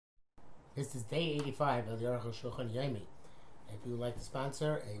This is day 85 of the Aruch Shulchan Yomi. If you would like to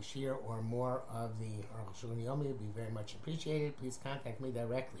sponsor a shir or more of the Aruch Shulchan Yomi, it would be very much appreciated. Please contact me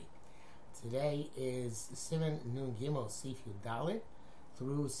directly. Today is Siman Nun Gimel Sif Yud Dalet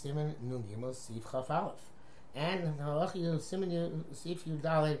through Siman Nun Gimel Sif Chaf Aleph. And Halachi Siman Sif Yud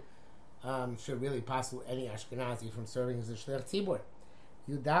Dalet should really possible any Ashkenazi from serving as a Shliach Tzibur.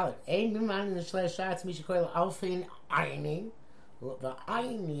 Yud Dalet. Ein Miman in the Shliach Shatz Mishikoil Alfin Ayining. The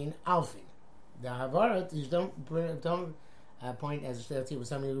Ayin Alfin. The Havarat is don't point as a Shliach Tzibur.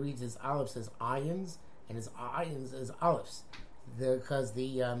 Somebody who reads his Aleph says ayins and his ayins as Alephs, because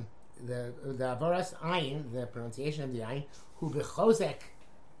the Havaras Ayin, the pronunciation of the Ayin, who bechozek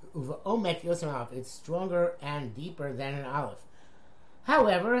uveomek yosem Aleph, it's stronger and deeper than an Aleph.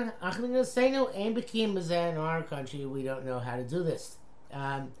 However, in our country we don't know how to do this.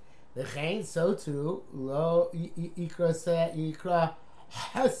 So too, lo yikra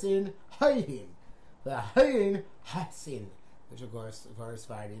hasin hayin, the hayin hasin, which of course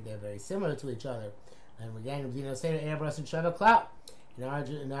they're very similar to each other. And again, in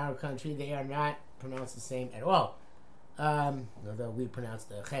our country they are not pronounced the same at all. Although we pronounce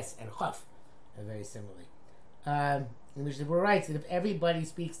the ches and chaf very similarly. And Mishnah Berurah writes that if everybody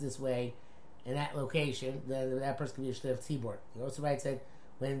speaks this way in that location, then that person can be a shliach tzibur. He also writes that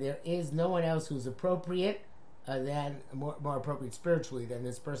when there is no one else who's appropriate, then more appropriate spiritually than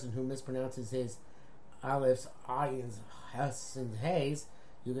this person who mispronounces his aleph, ayins, has, and hays,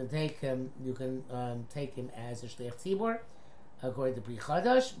 you can take him as a shliach tzibur, according to Pri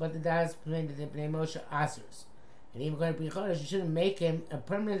Chadash, but the Das Pnei Moshe Asers. And even according to Pri Chadash, you shouldn't make him a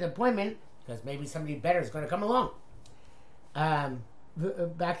permanent appointment because maybe somebody better is going to come along.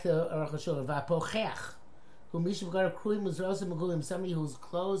 Back to Aruch HaShulchan, V'apochech, who Mishav Gar Kruim Uzrosa Megulim, somebody whose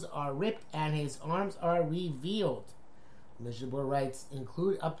clothes are ripped and his arms are revealed. Mishnah Berurah writes,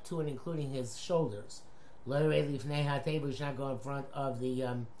 include up to and including his shoulders. Lo Yirei Lifnei HaTeva, should not go in front of the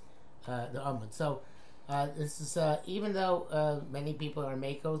Amud. So this is even though many people are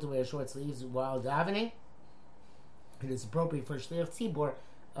mako to wear short sleeves while davening, it is appropriate for Shliach Tzibur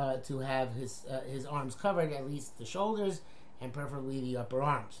to have his arms covered, at least the shoulders, and preferably the upper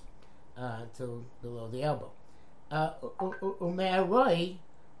arms to below the elbow. Ume'aroi,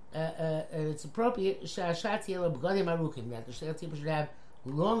 it's appropriate that the Shliach Tzibur should have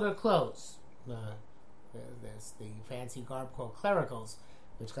longer clothes. There's the fancy garb called clericals,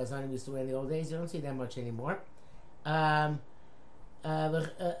 which Chazanim used to wear in the old days. You don't see that much anymore. I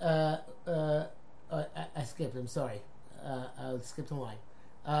skipped. I'm sorry. I'll skip the line.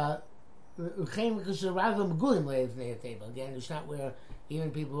 Again, you should not wear,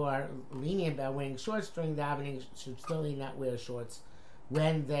 even people who are lenient about wearing shorts during davening should certainly not wear shorts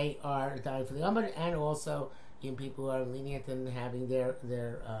when they are davening for the Amud, and also even people who are lenient in having their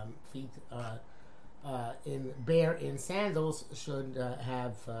feet bare in sandals should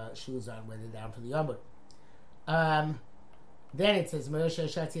have shoes on when they're down for the Amud. Then it says, the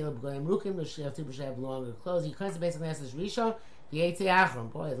Shliach Tzibur should have longer clothes. You can't basically ask this Rishon, the Eitzei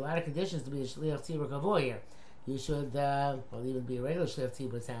Achron. Boy, there's a lot of conditions to be a Shliach Tzibur Kavod here. You should, even be a regular Shliach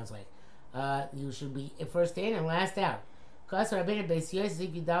Tzibur, it sounds like. You should be first in and last out. A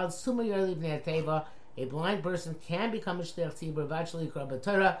blind person can become a Shliach Tzibur,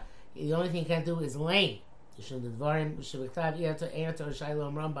 the only thing he can do is lame.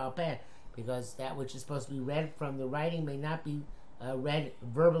 Because that which is supposed to be read from the writing may not be read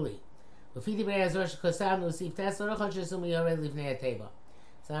verbally. It's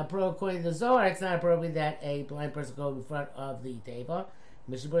not according to the Zohar, it's not appropriate that a blind person go in front of the teva.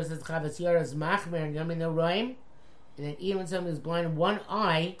 Mishnah says and then even someone who's blind in one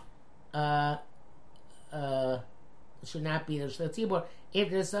eye should not be the Shliach Tzibur if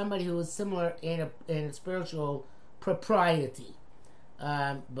there's somebody who is similar in a spiritual propriety.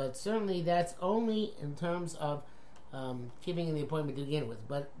 But certainly that's only in terms of giving him the appointment to begin with.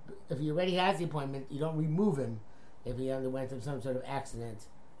 But if he already has the appointment, you don't remove him if he underwent some sort of accident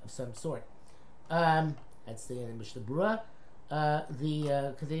of some sort. That's the end of Mishnah Berurah.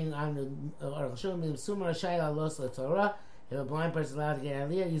 Continuing on the Aruch HaShulchan, if a blind person is allowed to get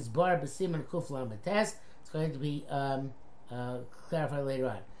aliyah, he's bar b'siman kufla b'tes. It's going to be clarified later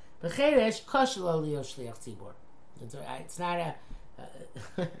on. B'cheresh kashel aliyah shliach tzibur. It's not a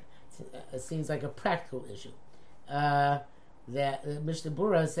it seems like a practical issue. That Mishnah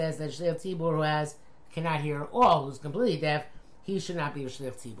Berurah says that Shliach Tzibur who cannot hear at all, who's completely deaf, he should not be a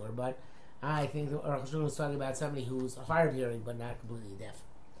Shliach Tzibur. But I think the Aruch HaShulchan is talking about somebody who's hard of hearing but not completely deaf.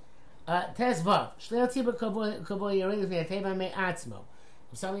 Tes Vav, Shliach Tzibur kavod yarei lifnei ateva me'atzmo.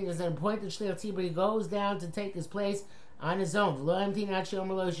 If somebody does an appointed Shliach Tzibur, he goes down to take his place on his own.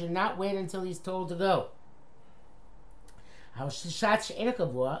 Should not wait until he's told to go. Shatz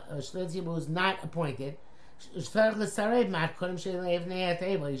She'enakavua, a Shliach Tzibur who's not appointed, he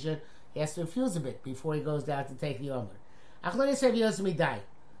has to refuse a bit before he goes down to take the Omer.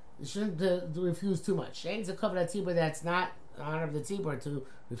 He shouldn't refuse too much. It's a cover tzibur that's not honor of the tzibur to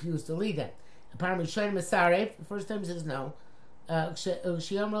refuse to lead them. Apparently, the first time he says no. And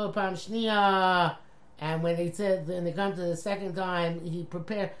when they come to the second time, he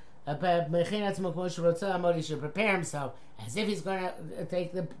prepare. He should prepare himself as if he's going to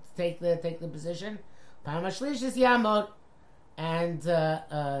take the position. And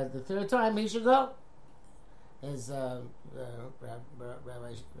the third time he should go. As Rabbi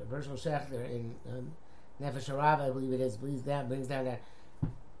Bershel Schechter in Nefesh HaRav, I believe it is, brings down that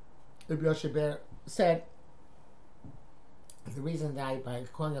Rabbi Yoshe Ber said the reason that by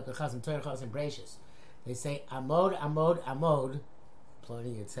calling up the Chazan Torah, Chazan Breishis, they say Amod,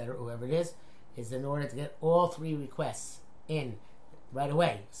 Plony, etc., whoever it is in order to get all three requests in right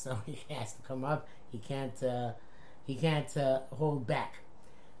away. So he has to come up. He can't hold back.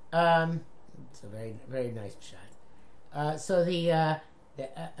 It's a very, very nice shot. So if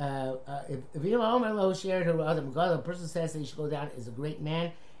you Omer Lo shared her other Megala, the person says that he should go down is a great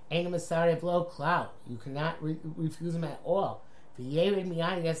man. Ain't a Masari of low cloud. You cannot refuse him at all. For Yerid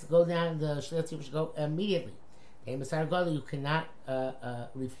Miyani, he has to go down. The Shliach Tzibur should go immediately. Ain't Masari Gadol, you cannot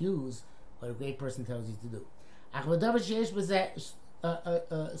refuse what a great person tells you to do.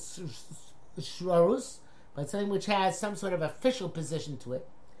 Shrarus, but something which has some sort of official position to it.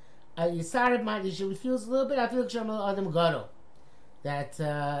 You should refuse a little bit. I feel like that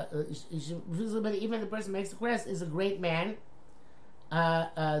you should refuse a little bit. Even if the person makes the request is a great man.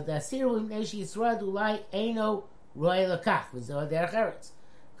 Because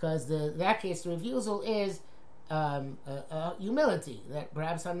that case, the refusal is humility, that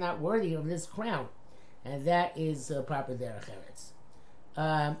perhaps I'm not worthy of this crown, and that is proper derech eretz.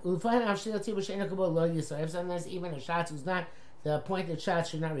 Sometimes even a shatz who's not the appointed shatz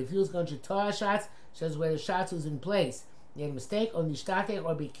should not refuse. Going to Torah shatz says where the shatz was in place, made a mistake, or nishtate,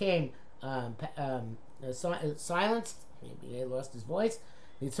 or became silenced. Maybe he lost his voice.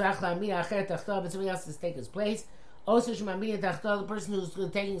 But somebody else to take his place. Also, the person who's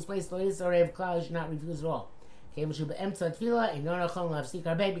taking his place should not refuse at all. Because in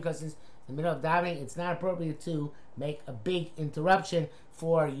the middle of davening, it's not appropriate to make a big interruption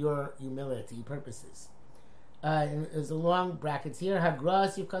for your humility purposes. There's a long brackets here.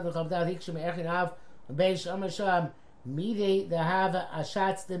 Hagras yivkad l'chavdal hikshim echin av beish amasham midei dehava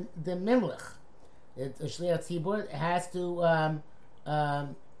ashatz the mimlech. A Shliach Tzibur has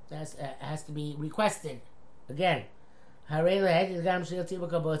to be requested again. He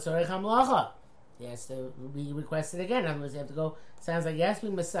has to be requested again. In other words, you have to go. Sounds like he has to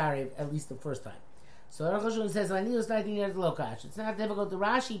be Masari at least the first time. So Aruch says, it's not difficult. The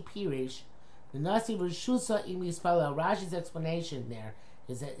Rashi Pirish, the Nasi Rishusa im Yispala. Rashi's explanation there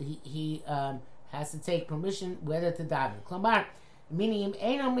is that he has to take permission whether to daven. Klamar, meaning if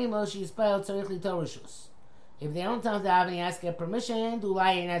they don't tell daven, he has to get permission. Do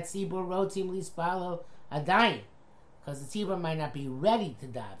lie in that tzibur rotim lispalo adayin, because the tzibur might not be ready to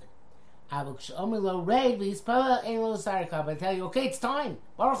daven. But I tell you, okay, it's time.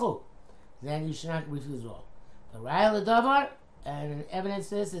 Baruch Hu. Then you should not refuse all. The Ra'el Davar, and evidence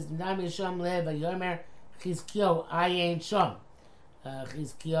this is Nami Shom Lev Yomer Chizkio Ayin Shom.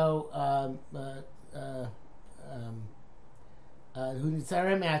 Chizkio who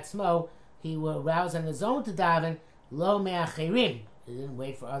nitzarem atzmo, he will rouse on his own to daven lo me'achirim. He didn't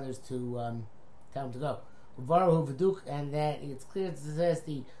wait for others to tell him to go. Uvaru v'duk, and that it's clear it says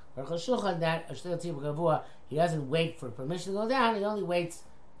the Aruch HaShulchan that a Shliach Tzibur Gavua, he doesn't wait for permission to go down. He only waits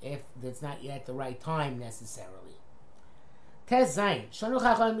if it's not yet the right time necessarily. Tez Zayin Shonu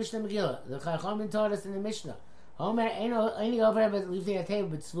Chacham Mishnah Megillah. The Chacham taught us in the Mishnah. Homer any over but leaving a table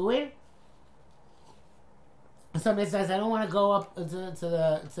but tzvuin. Somebody says, I don't want to go up to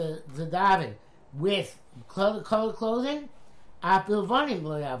daven with colored clothing. You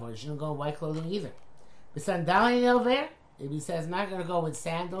shouldn't go in white clothing either. The sandalian over there, if he says not going to go with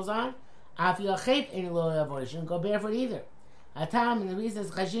sandals on, you shouldn't go barefoot either. And the reason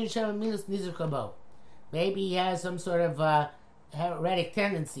is maybe he has some sort of heretic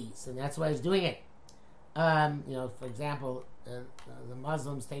tendencies, and that's why he's doing it. For example, the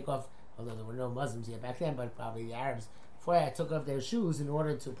Muslims take off, although there were no Muslims yet back then, but probably the Arabs before that took off their shoes in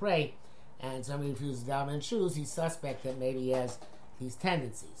order to pray, and somebody refuses to daven in shoes, he's suspect that maybe he has these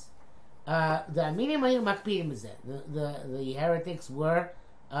tendencies. The heretics were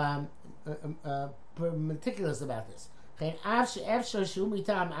meticulous about this. Even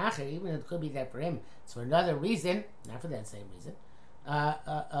it could be that for him, it's for another reason, not for that same reason. That's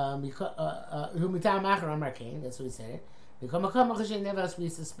what he said it. Never else be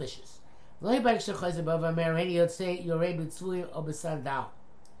suspicious. And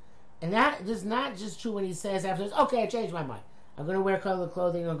that is not just true when he says afterwards, okay, I changed my mind. I'm going to wear colored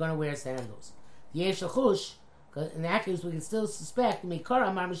clothing, I'm going to wear sandals. In that case, we can still suspect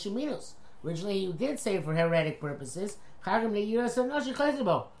originally, he did say it for heretic purposes. Only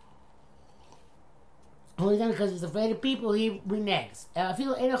then, because he's afraid of people, he reneges. But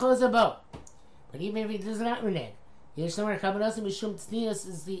even if he does not renege, he wants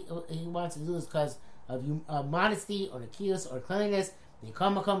to do this because of modesty or nakios or cleanliness. He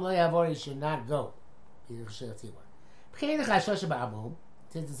should not go.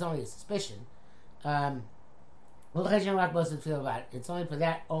 Since it's only a suspicion, it's only for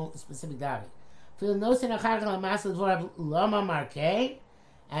that specific davening.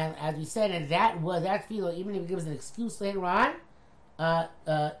 And as we said, and that tefillah, even if he gives an excuse later on,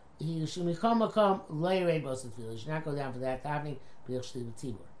 he should become loyred both tefillah. He should not go down for that davening. But if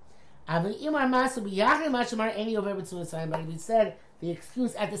he said the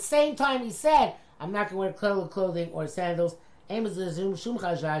excuse at the same time, he said, "I'm not going to wear clothing or sandals."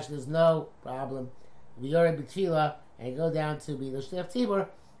 There's no problem. And you go down to be the Shliach Tzibur,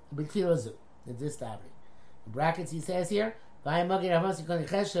 b'tefillah zu. In this davening. In brackets, he says here, the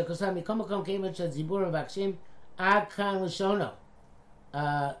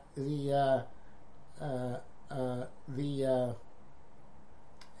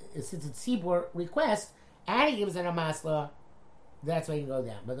since it's Tzibur request, and he gives an amasla, that's why you can go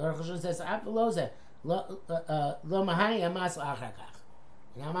down. But the Aruch HaShulchan says, lo mahani amasla achar kach.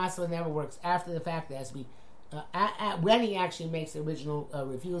 And amasla never works after the fact. It has to be when he actually makes the original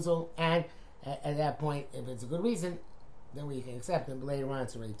refusal, and at that point, if it's a good reason, then we can accept him. But later on,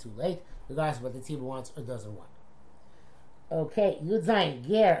 it's already too late, regardless of what the tzibur wants or doesn't want. Okay, Yud Zayin,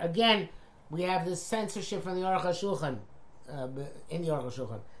 Ger. Again, we have this censorship from the Aruch HaShulchan, in the Aruch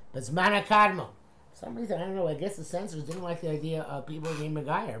HaShulchan. But Zman HaKadmon. For some reason, I don't know, I guess the censors didn't like the idea of people being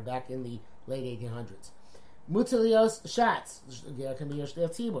Megayer back in the late 1800s. Mutalios Shatz. Ger can be your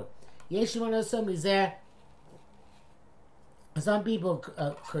Shliach Tzibur. Yeshimon Osam Mizeh. Some people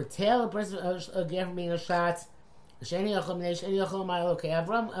curtail a person from being a Shatz. Avram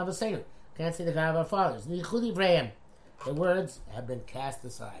can't say the God of our fathers. The words have been cast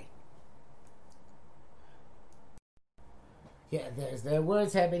aside. Yeah, their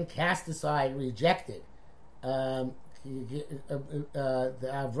words have been cast aside, rejected. The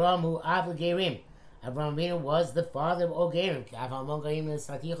Avram who Avgerim. Avram Avinu was the father of all Gerim.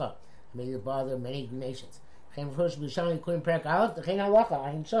 Made the father of many nations.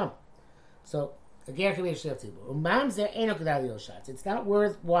 So a ger can be a shliach tzibur. Mamzer ain't no shots. It's not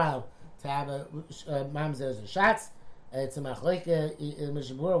worthwhile to have a mamzer as a shots. It's a machlekes.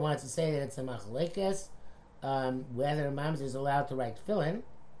 Mishnah Berurah wants to say that it's a machlekes whether a mamzer is allowed to write tefillin,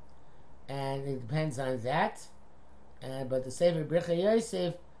 and it depends on that. But the Sefer Bricha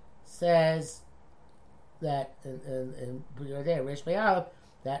Yosef says that in there, Reish Pei Aleph,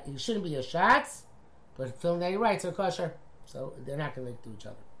 that he shouldn't be a shots, but tefillin that he writes are kosher, so they're not going to link to each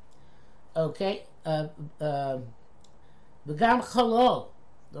other. Okay, Begam Cholol.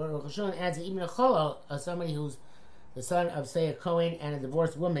 The Aruch HaShulchan adds that even a Cholol, somebody who's the son of, say, a Kohen and a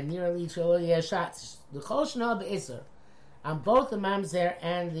divorced woman, nearly Shalom shots. The Chol Shana Be'Isser, on both the Mamzer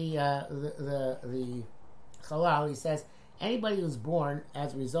and the Cholol, he says, anybody who's born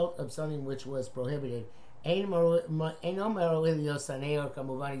as a result of something which was prohibited, he's not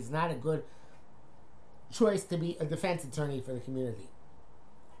a good choice to be a defense attorney for the community.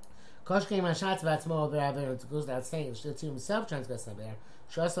 Kosh came on shots about small bear, it goes without saying, to himself transgress the bear.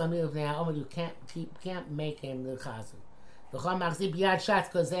 You can't make him the chazan. The chom machzib yad shots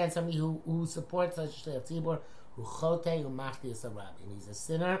because then somebody who supports such a tzibur who chote who machdi is a rabbi. He's a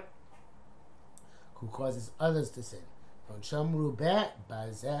sinner who causes others to sin. And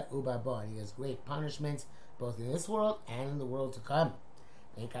he has great punishments both in this world and in the world to come.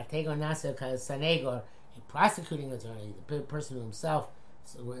 A prosecuting attorney, the person who himself,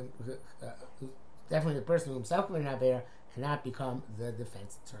 definitely the person who himself committed an aver, cannot become the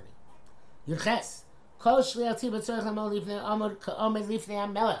defense attorney. Yurches.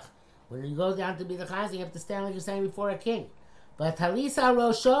 When you go down to be the chazan, you have to stand like you're standing before a king. But talisa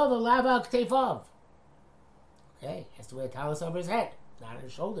rosho v'lava ktefov. Okay, he has to wear a talis over his head, not on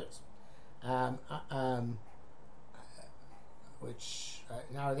his shoulders. Which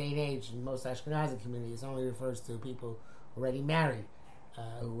in our day and age, in most Ashkenazi communities, only refers to people already married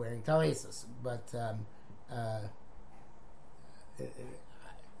who are wearing talisos. But it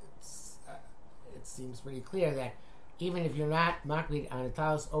seems pretty clear that even if you're not makbid on a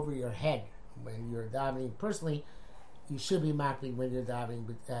talis over your head when you're davening personally, you should be makbid when you're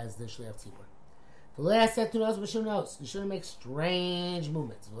davening as the shliach tzibur. You shouldn't make strange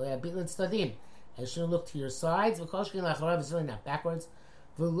movements. You shouldn't look to your sides. Not backwards.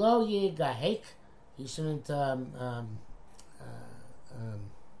 You shouldn't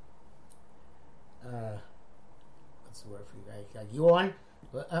what's the word for you? Like yawn.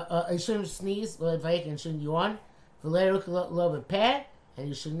 You shouldn't sneeze. And shouldn't yawn. And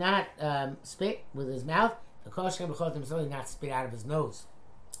you should not spit with his mouth. Not spit out of his nose.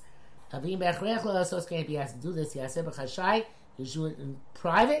 If he has to do this, he should do it in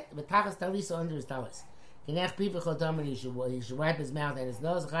private, but under his talis. He should wipe his mouth and his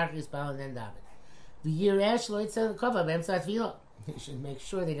nose, and then daven. He should make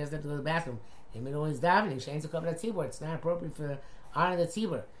sure that he doesn't have to go to the bathroom. It's not appropriate for honor the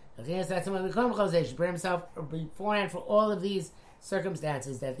tzibur. He should prepare himself beforehand for all of these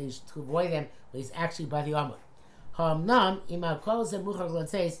circumstances that they should avoid them when he's actually by the Amud.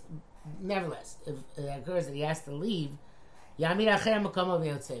 Nevertheless, if it occurs that he has to leave,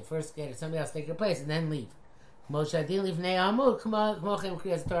 first get somebody else take your place and then leave. This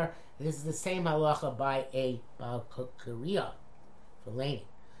is the same halacha by a Baal Kriya for laning.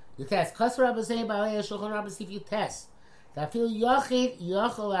 You test. You test. The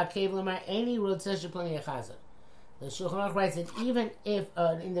Shulchan Aruch writes that even if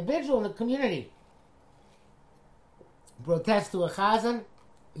an individual in the community protests to a chazan,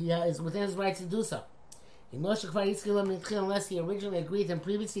 he is within his rights to do so. Unless he originally agreed and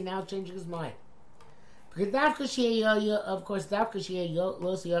previously now changing his mind. Of course, only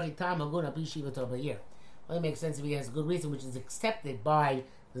makes sense if he has a good reason, which is accepted by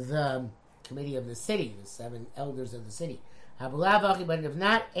the committee of the city, the 7 elders of the city. But if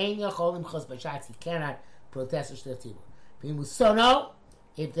not, he cannot protest a shliach tzibur.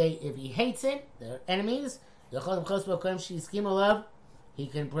 If he hates him, they're enemies. He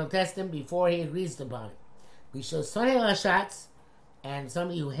can protest him before he agrees to upon it. And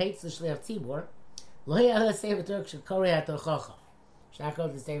somebody who hates the shliach tzibur, should not go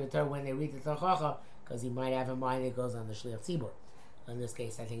to the Sefer Torah when they read the Torah, because he might have a mind that goes on the shliach tzibur. In this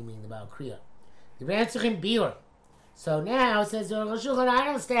case, I think meaning about kriya. The Rebbe biur. So now it says the Shulchan. I don't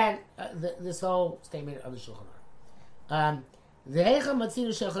understand this whole statement of the Shulchan Aruch.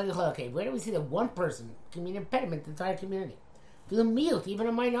 Where do we see that one person can be an impediment to the entire community? Even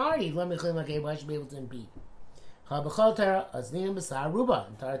a minority, why should be able to impede? Entire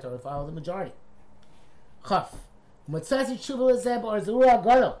Torah follow the majority. Chaf. The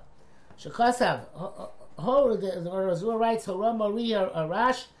Zura writes,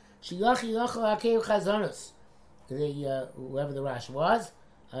 Arash, whoever the Rash was,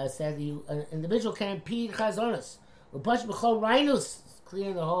 said an individual can impede Chazonus.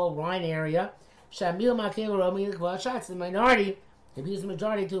 Clearing the whole Rhine area. The minority impedes the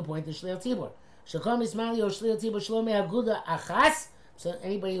majority to appoint the Shliach Tzibur. So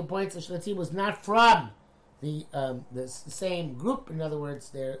anybody who appoints the Shliach Tzibur is not from the same group. In other words,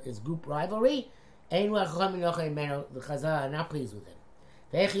 there is group rivalry. The Chazal are not pleased with him.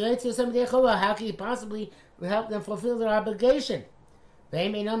 How can he possibly help them fulfill their obligation? They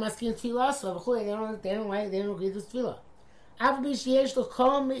don't agree with tefillah.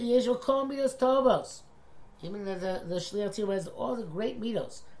 Even the shliach tzibur has all the great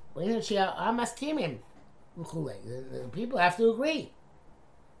midos. The people have to agree.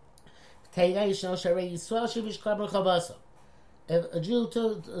 If a Jew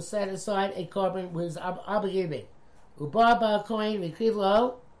set aside a korban was obligated,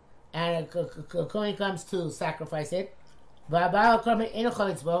 and a coin comes to sacrifice it, but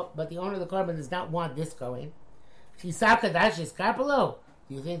the owner of the korban does not want this coin. Do you think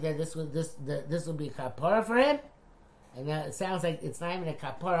that this will be a kapara for him? And it sounds like it's not even a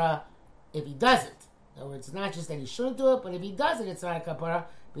kapara if he does it. In other words, it's not just that he shouldn't do it, but if he does it, it's not a kapara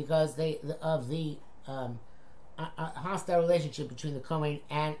because of the hostile relationship between the kohen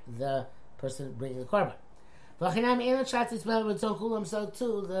and the person bringing the korban. So too,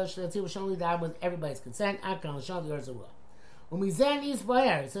 the shliach tzibur should only die with everybody's consent. It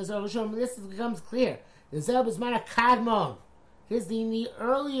says, this becomes clear. The Zeb is not a kadmon. This is in the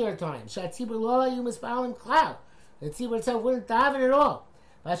earlier times. The tzibur itself wouldn't daven at all.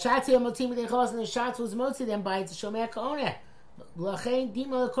 And the shots was motzi them by the shomer kaoneh. That's why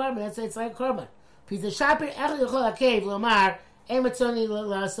it's like korban.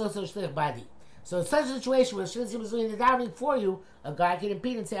 So in such a situation where shliach tzibur is doing the davening for you, a guy can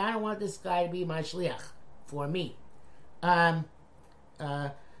impede and say, I don't want this guy to be my shliach for me.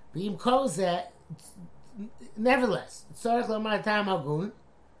 Beim Koze, nevertheless, Tzorech Lomar Tam Hagun,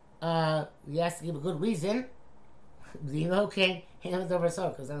 he has to give a good reason. You know, okay, hand it over so,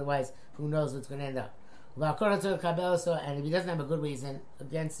 because otherwise, who knows what's going to end up. And if he doesn't have a good reason,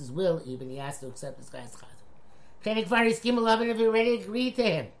 against his will, even, he has to accept this guy's chazan. If you already agreed to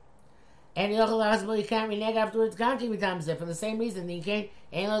him, and you can't renege afterwards, for the same reason, you can't,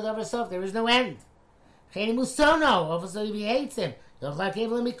 there is no end. Also, if he hates him,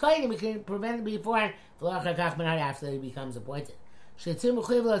 we can prevent it beforehand, after he becomes appointed.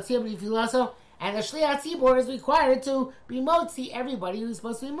 If you also, and the Shliach Tzibor is required to be motzi everybody who's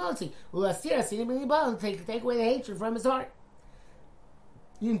supposed to be motzi. And take away the hatred from his heart.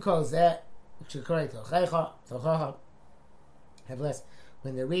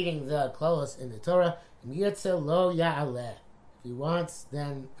 When they're reading the Klolos in the Torah, if he wants,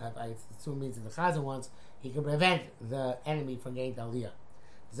 then I assume means that the Chazan wants, he can prevent the enemy from getting the Aliyah.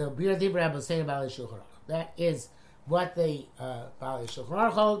 So Bir Dibra was saying about the Shulchan Aruch. That is what the Baalei Shulchan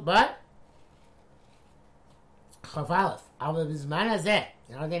Aruch hold, but Chav Aleph, Bizman Hazeh,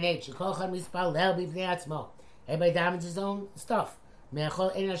 Shekol Chad Mispalel B'Bnei Atzmo. Everybody damaged his own stuff.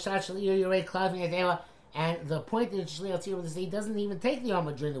 Me'achol Ein Hashat Shel Ir Yorei Klav Mi'adewa. And the point that Shliach Tzibor is he doesn't even take the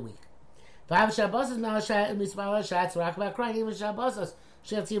armor during the week. V'av Shabbos Me'al Mispalel Shatz Rak Ba'Kran. Even Shabbos,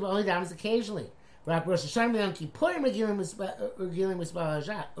 Shliach Tzibor only damages occasionally. Rak Rosh Hashanah Yom Kippurim Regilim Mispalel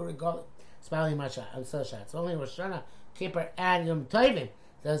Shat or Mispalel Mashat. So only Rosh Hashanah, Kippur, and Yom Tovim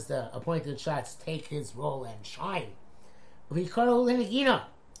does the appointed shots take his role and shine. And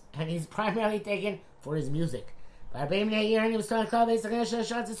he's primarily taken for his music. And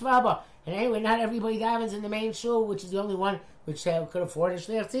anyway, not everybody davens in the main shul, which is the only one which could afford a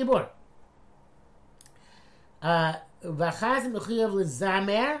Shliach Tzibor.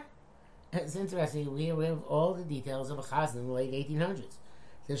 It's interesting, we have all the details of a chazan in the late 1800s.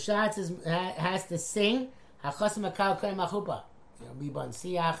 The Shatz has to sing Hachasim Akal Koyim Achupa. Miban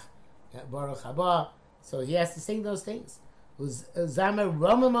Siach, Baruch Haba. So he has to sing those things. Zamer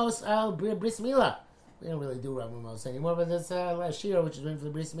Romamos al Bris Milah. We don't really do Romamos anymore, but there's Shira, which is written for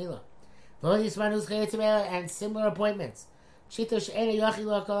the Bris Milah. And similar appointments. In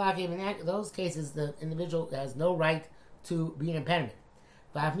those cases, the individual has no right to be an impediment.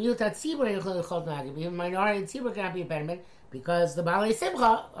 Even minority tzibur cannot be an impediment because the Baalei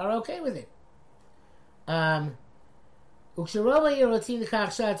Simcha are okay with it. When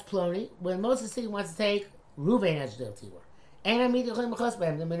most of the city wants to take Ruvain as Shliach Tzibur,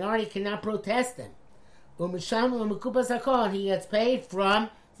 the minority cannot protest them. And he gets paid from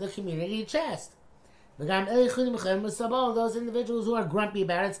the community chest. Those individuals who are grumpy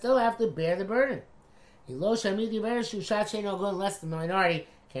about it still have to bear the burden. Unless the minority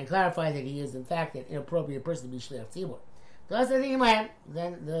can clarify that he is in fact an inappropriate person to be Shliach Tzibur.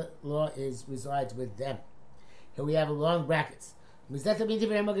 Then the law resides with them. Here we have a long brackets. If you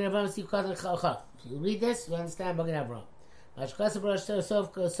read this, you understand Magen Avraham.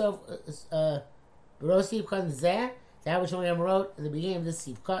 That which Magen wrote at the beginning of this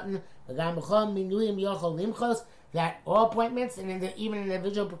Sif Cotton, that all appointments and even an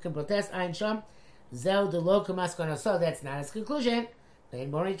individual can protest Ayin Sham. So that's not his conclusion.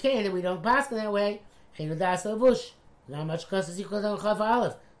 That we don't pass in that way. Not much causes equal to Chav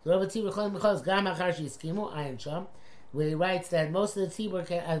Aleph. Where he writes that most of the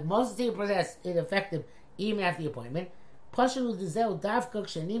tzibur protest is effective even after the appointment. It's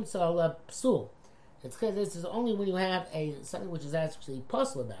because this is only when you have something which is actually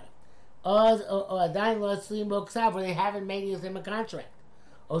possible about it. Or where they haven't made with him a contract.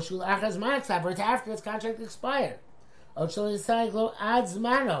 Or it's after his contract expired. Or they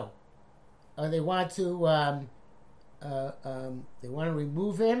want to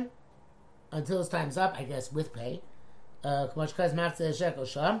remove him until his time's up, I guess, with pay. In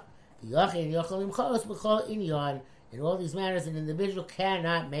all these matters, an individual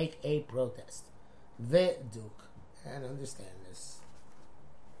cannot make a protest. Veduk. And understand this.